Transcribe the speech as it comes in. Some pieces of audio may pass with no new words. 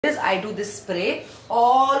is I do this spray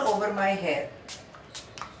all over my hair.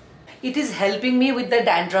 It is helping me with the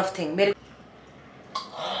dandruff thing.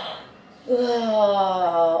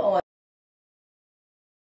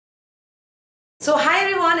 So hi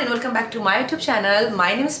everyone and welcome back to my YouTube channel.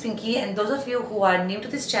 My name is Pinky, and those of you who are new to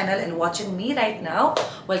this channel and watching me right now,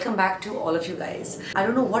 welcome back to all of you guys. I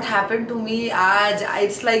don't know what happened to me.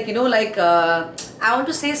 It's like, you know, like I want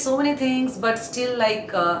to say so many things but still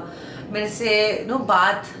like मेरे से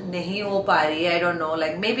बात नहीं हो पा रही है. I don't know,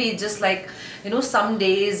 like maybe just like some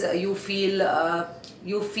days you feel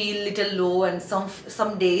little low, and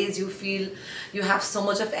some days you feel you have so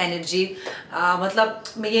much of energy. मतलब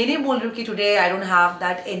मैं ये नहीं बोल रही हूँ कि today I don't have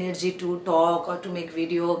that energy to talk or to make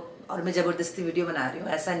video, और मैं ज़बरदस्ती वीडियो बना रही हूँ,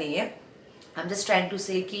 ऐसा नहीं है. I'm just trying to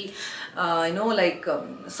say कि like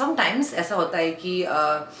sometimes ऐसा होता है कि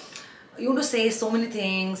you want to say so many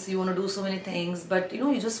things, you want to do so many things, but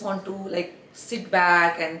you just want to like sit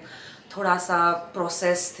back and थोड़ा सा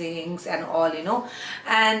process things and all,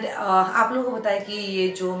 and आप लोगों को पता है कि ये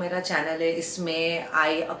जो मेरा चैनल है इसमें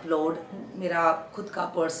I upload मेरा खुद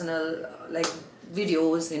का personal like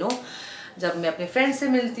videos, जब मैं अपने फ्रेंड से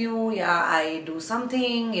मिलती हूँ या I do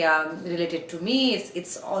something या related to me,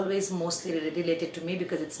 it's always mostly related to me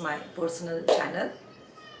because it's my personal channel.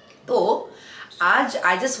 तो आज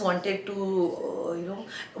I just wanted to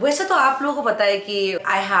वैसे तो आप लोगों को पता है कि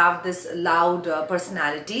I have this loud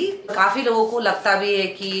personality. काफ़ी लोगों को लगता भी है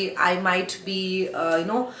कि I might be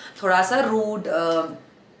थोड़ा सा rude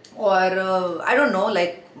और I don't know,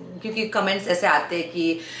 like क्योंकि comments ऐसे आते हैं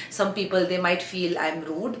कि some people they might feel I'm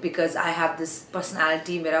rude because I have this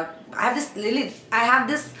personality. I have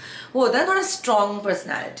this वो होता है थोड़ा strong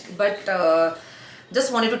personality, but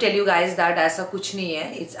just wanted to tell you guys that ऐसा कुछ नहीं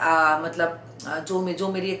है. It's मतलब जो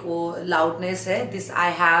मेरी एक वो loudness है, this I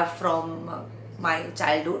have from my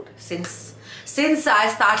childhood, since I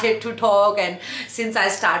started to talk and since I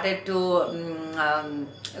started to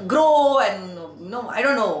grow, and I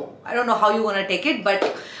don't know how you wanna take it, but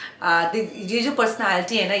ये जो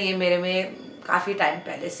personality है ना, ये मेरे में काफ़ी टाइम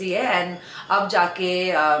पहले से है, एंड अब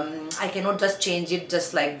जाके I cannot just change it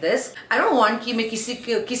just like this. I don't want कि मैं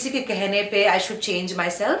किसी के कहने पे I should change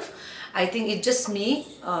myself. I think it's just me.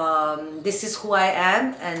 This is who I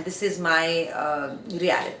am, and this is my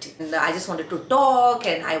reality. And I just wanted to talk,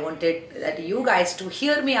 and I wanted that you guys to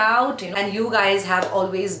hear me out. And you guys have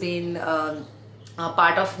always been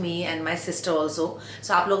part of me and my sister also.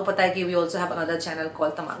 So आप लोगों को पता है कि we also have another channel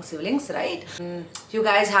called Tamang Siblings, right? You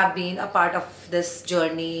guys have been a part of this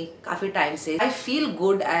journey काफ़ी time से. I feel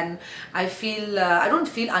good and I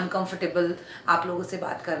don't feel uncomfortable आप लोगों से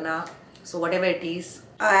बात करना. So whatever it is.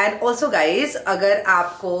 And also guys, अगर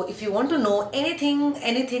आपको if you want to know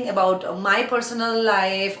anything about my personal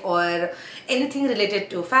life or anything related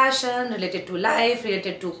to fashion, related to life,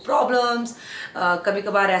 related to problems, कभी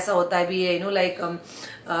कभार ऐसा होता है भी है, like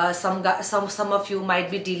some of you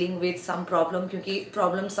might be dealing with some problem, क्योंकि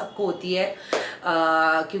problem सबको होती है,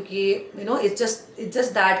 क्योंकि it's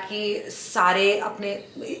just that कि सारे अपने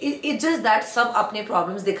it's just that सब अपने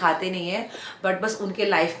problems दिखाते नहीं है, but बस उनके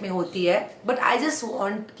life में होती है. But I just want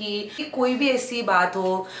कि कोई भी ऐसी बात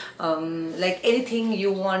हो, like anything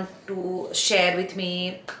you want to share with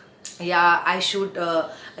me, I should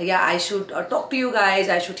talk to you guys,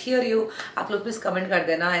 I should hear you, आप लोग please comment कर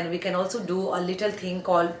देना. And we can also do a little thing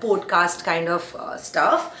called podcast kind of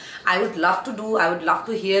stuff. I would love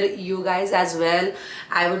to hear you guys as well.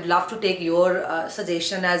 I would love to take your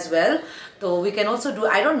suggestion as well. So we can also do,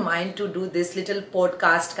 I don't mind to do this little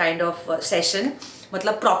podcast kind of session,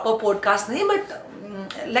 मतलब proper podcast नहीं, but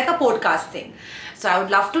like a podcast thing. So I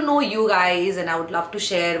would love to know you guys, and I would love to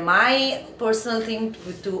share my personal thing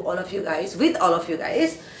with all of you guys.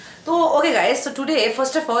 So okay guys, so today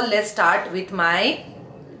first of all let's start with my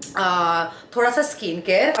थोड़ा सा skin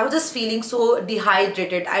care. I was just feeling so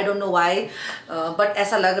dehydrated. I don't know why, but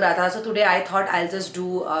ऐसा लग रहा था. So today I thought I'll just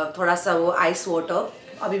do थोड़ा सा वो ice water.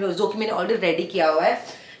 अभी जो कि मैंने already ready किया हुआ है.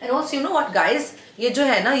 And also you know what guys, ये जो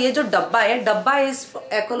है ना, ये जो डब्बा इस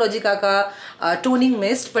एक्ोलॉजिका का टोनिंग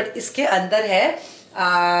मिस्ट, बट इसके अंदर है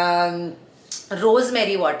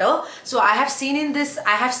rosemary water. So I have seen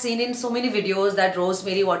in so many videos that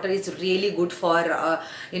rosemary water is really good for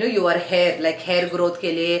your hair, like hair growth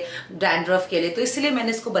के लिए, dandruff के लिए. तो इसलिए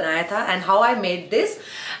मैंने इसको बनाया था. And how I made this,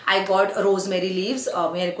 I got rosemary leaves.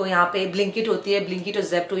 मेरे को यहाँ पे Blinkit होती है, Blinkit or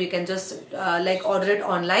Zepto, you can just like order it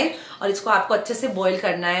online. और इसको आपको अच्छे से boil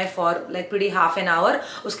करना है for like pretty half an hour.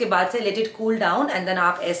 उसके बाद से let it cool down, and then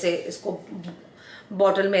आप ऐसे इसको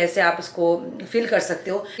बॉटल में ऐसे आप इसको फिल कर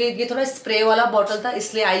सकते हो. ये थोड़ा स्प्रे वाला बॉटल था,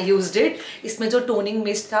 इसलिए आई यूज्ड इट. इसमें जो टोनिंग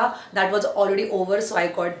मिस्ट था that was already over, so I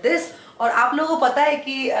got this. और आप लोगों को पता है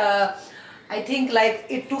कि I think like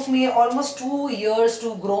it took me almost 2 years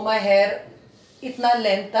to grow my hair इतना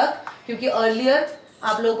लेंथ तक, क्योंकि अर्लियर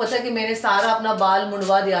आप लोगों को पता है कि मैंने सारा अपना बाल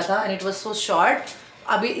मुंडवा दिया था and it was so short.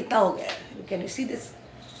 अभी इतना हो गया है. Can you see this?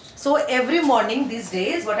 So every morning this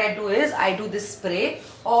days what I do is I do this spray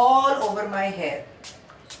all over my hair.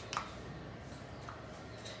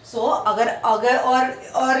 सो अगर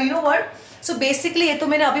और you know what, so basically ये तो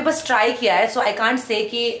मैंने अभी बस ट्राई किया है. सो आई कांट से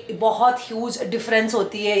कि बहुत ह्यूज डिफरेंस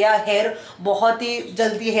होती है या हेयर बहुत ही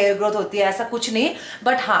जल्दी हेयर ग्रोथ होती है, ऐसा कुछ नहीं.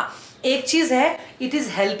 बट हाँ, एक चीज है, it is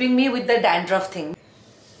helping me with the dandruff thing.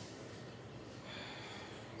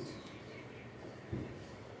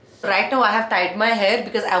 Right now I have tied my hair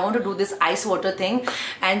because I want to do this ice water thing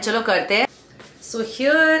and चलो करते हैं. So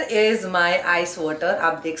here is my ice water.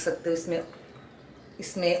 आप देख सकते हो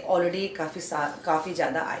इसमें already काफ़ी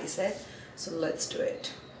ज़्यादा आइस है. So let's do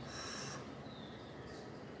it.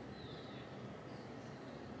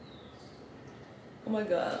 Oh my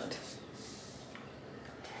god.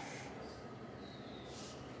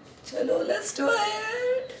 चलो let's do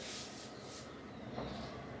it.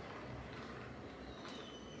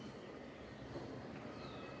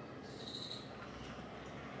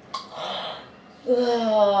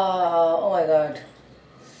 Oh my god.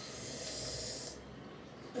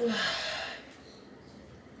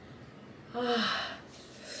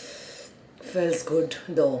 Feels good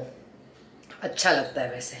though. अच्छा लगता है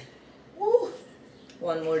वैसे.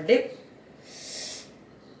 One more dip.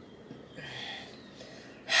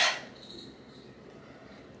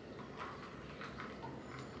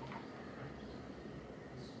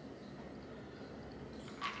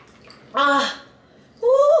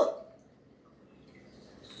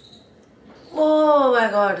 Oh my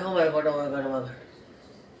god, oh my god, oh my god, oh my god.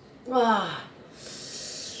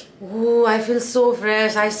 Oh, I feel so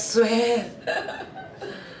fresh, I swear.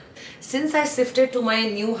 Since I shifted to my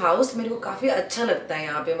new house, मेरे को काफ़ी अच्छा लगता है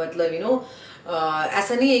यहाँ पे. मतलब you know,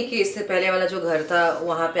 ऐसा नहीं है कि इससे पहले वाला जो घर था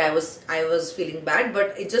वहाँ पे I was feeling bad,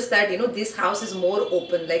 but it's just that you know this house is more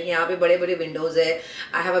open. Like यहाँ पे बड़े बड़े windows है.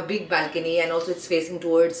 I have a big balcony and also it's facing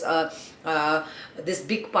towards this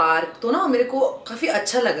big park. तो ना मेरे को काफ़ी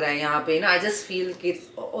अच्छा लग रहा है यहाँ पे. ना I just feel कि it's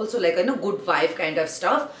also like a good vibe kind of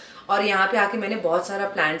stuff. और यहाँ पे आके मैंने बहुत सारा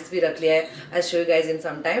प्लांट्स भी रख लिया है. I'll show you guys in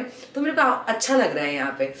some time. तो मेरे को अच्छा लग रहा है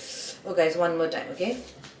यहाँ पे. Oh guys, one more time, okay?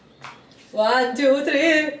 1, 2,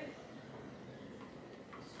 3.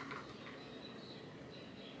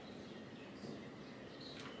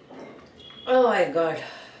 Oh my god.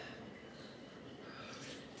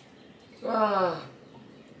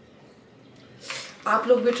 आप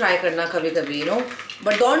लोग भी ट्राई करना कभी कभी, you know,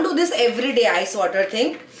 but don't do this every day ice water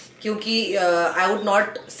thing, क्योंकि I would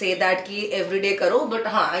not say that कि एवरी डे करो. बट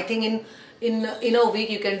हाँ, I think in a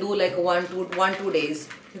week you can do like 1-2 days,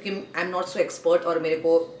 क्योंकि I am not so expert और मेरे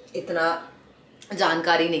को इतना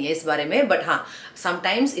जानकारी नहीं है इस बारे में. बट हाँ,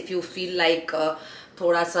 sometimes if you feel like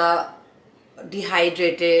थोड़ा सा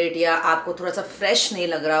डिहाइड्रेटेड या आपको थोड़ा सा फ्रेश नहीं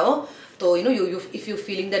लग रहा हो, तो you know if you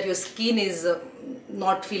feeling that your skin is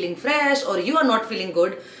not feeling fresh और you are not feeling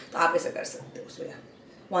good, तो आप ऐसा कर सकते हो. सो या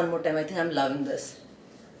one more time, I think I am loving this.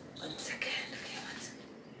 1 second, okay, 1 second.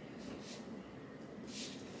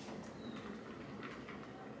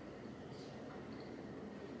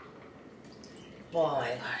 Oh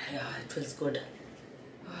my god, yeah, it feels good.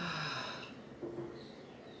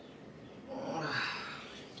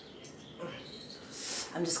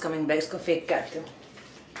 I'm just coming back. इसको fake करती हूँ.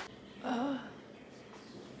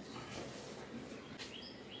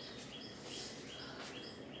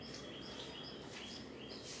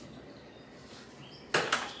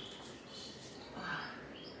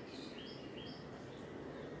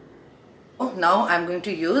 Now I'm going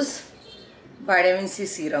to use vitamin C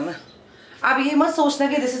serum. आप ये मत सोचना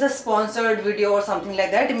कि this is a sponsored video or something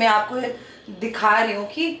like that. मैं आपको दिखा रही हूँ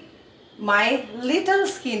कि my little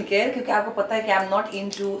skin care, क्योंकि आपको पता है कि I'm not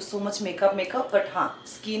into so much makeup, but हाँ,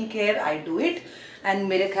 skin care I do it and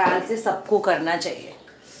मेरे ख्याल से सबको करना चाहिए.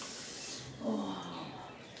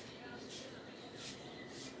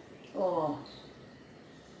 Oh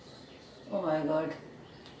my god.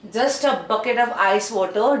 Just a bucket of ice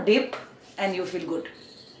water, dip and you feel good.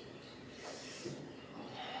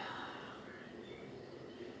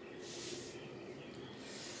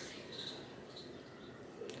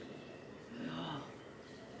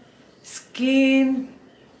 Skin,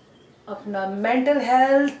 अपना mental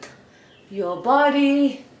health, your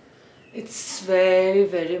body, it's very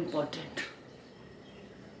very important.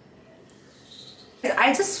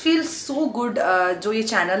 I just feel so good जो ये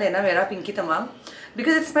channel है ना मेरा पिंकी तमाम,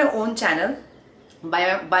 because it's my own channel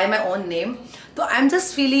by my own name. तो I am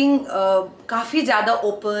just feeling काफ़ी ज़्यादा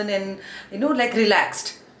open and you know like relaxed,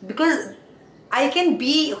 because I can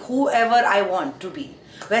be who ever I want to be.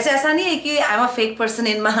 वैसे ऐसा नहीं है कि I am a fake person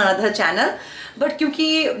in my another channel, but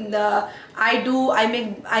क्योंकि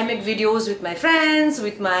I make videos with my friends,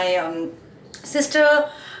 with my sister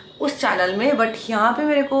उस channel में, but यहाँ पे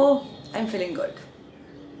मेरे को I am feeling good.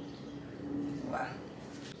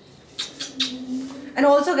 And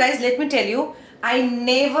also guys, let me tell you, I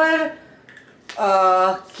never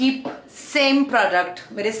keep same product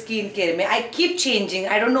मेरे skin care में. I keep changing.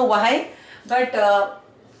 I don't know why, but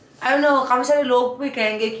I don't know, काफ़ी सारे लोग भी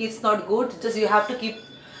कहेंगे कि it's not good, just you have to keep,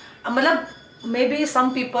 मतलब maybe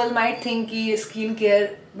some people might think कि skin care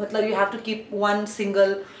मतलब you have to keep one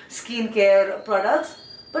single skin care products,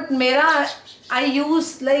 but मेरा I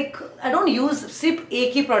use like, I don't use सिर्फ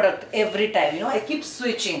एक ही product every time, you know, I keep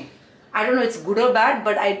switching. I don't know it's good or bad,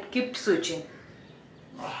 but I keep switching.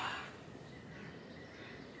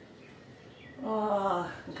 Oh,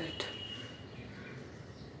 good.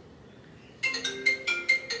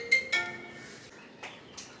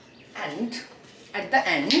 And at the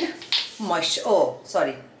end, moisture. Oh,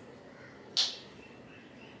 sorry.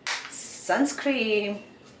 Sunscreen.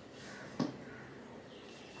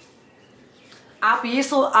 आप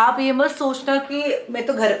ये मत सोचना कि मैं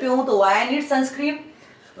तो घर पे हूँ तो why I need sunscreen.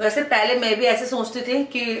 वैसे पहले मैं भी ऐसे सोचती थी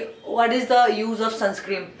कि what is the use of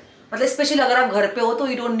sunscreen, मतलब स्पेशली अगर आप घर पे हो तो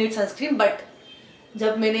you don't need sunscreen. But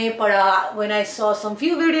जब मैंने पढ़ा, when I saw some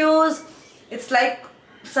few videos, it's like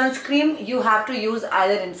sunscreen you have to use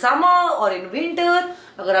either in summer और इन विंटर.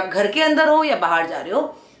 अगर आप घर के अंदर हो या बाहर जा रहे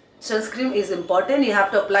हो, sunscreen is important. You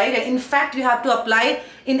have to apply it. In fact, you have to apply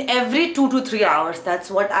in every 2 to 3 hours.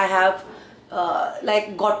 That's what I have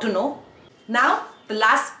like got to know. Now the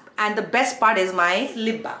last and the best part is my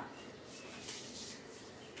lip balm.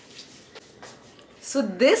 So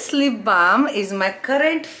this lip balm is my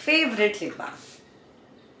current favorite lip balm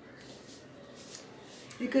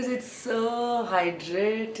because it's so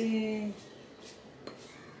hydrating.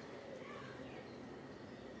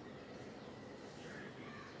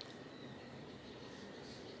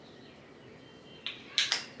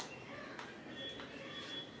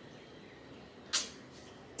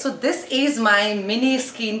 So this is my mini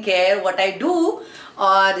skin care what I do.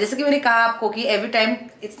 और जैसे कि मैंने कहा आपको कि every time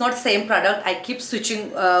it's not same product, I keep switching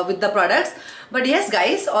with the products. But yes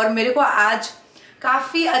guys, और मेरे को आज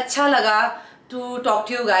काफ़ी अच्छा लगा to talk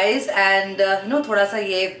to you guys and you know थोड़ा सा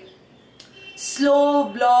ये slow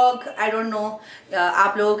blog, I don't know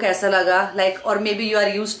आप लोगों को कैसा लगा, लाइक और may be you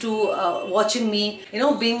are use to watching me you know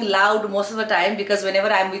being loud most of the time, because when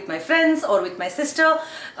ever I am with my friends और with my sister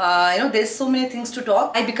you know there is so many things to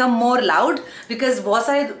talk, I become more loud because बहुत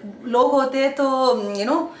सारे लोग होते हैं तो you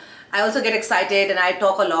know I also get excited and I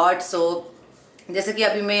talk a lot. सो जैसे कि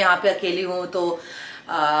अभी मैं यहाँ पे अकेली हूँ तो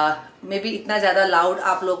मे बी इतना ज़्यादा लाउड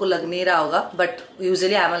आप लोगों को लग नहीं रहा होगा, but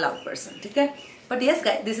usually I am a loud person, ठीक है. But yes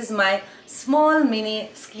guys, this is my small mini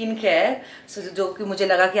skin care, सो जो कि मुझे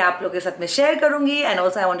लगा कि आप लोगों के साथ में शेयर करूंगी. And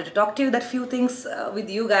also I wanted to talk to you that few things with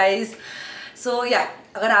you guys. सो या,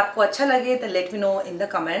 अगर आपको अच्छा लगे तो let me know in the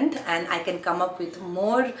comment and I can come up with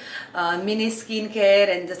more mini skin care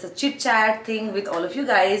and just a chit chat thing with all of you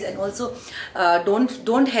guys. And also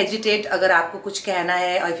don't hesitate अगर आपको कुछ कहना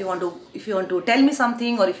है, और if you want to tell me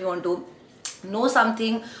something, और if you want to know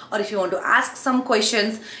something, or if you want to ask some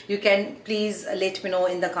questions, you can please let me know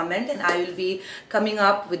in the comment and I will be coming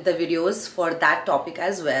up with the videos for that topic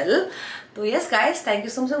as well. So yes guys, thank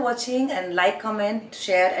you so much for watching and like, comment,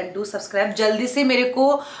 share and do subscribe. जल्दी से मेरे को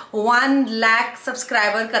 1 lakh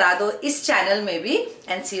subscriber करा दो इस channel में भी,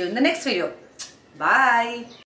 and see you in the next video. Bye.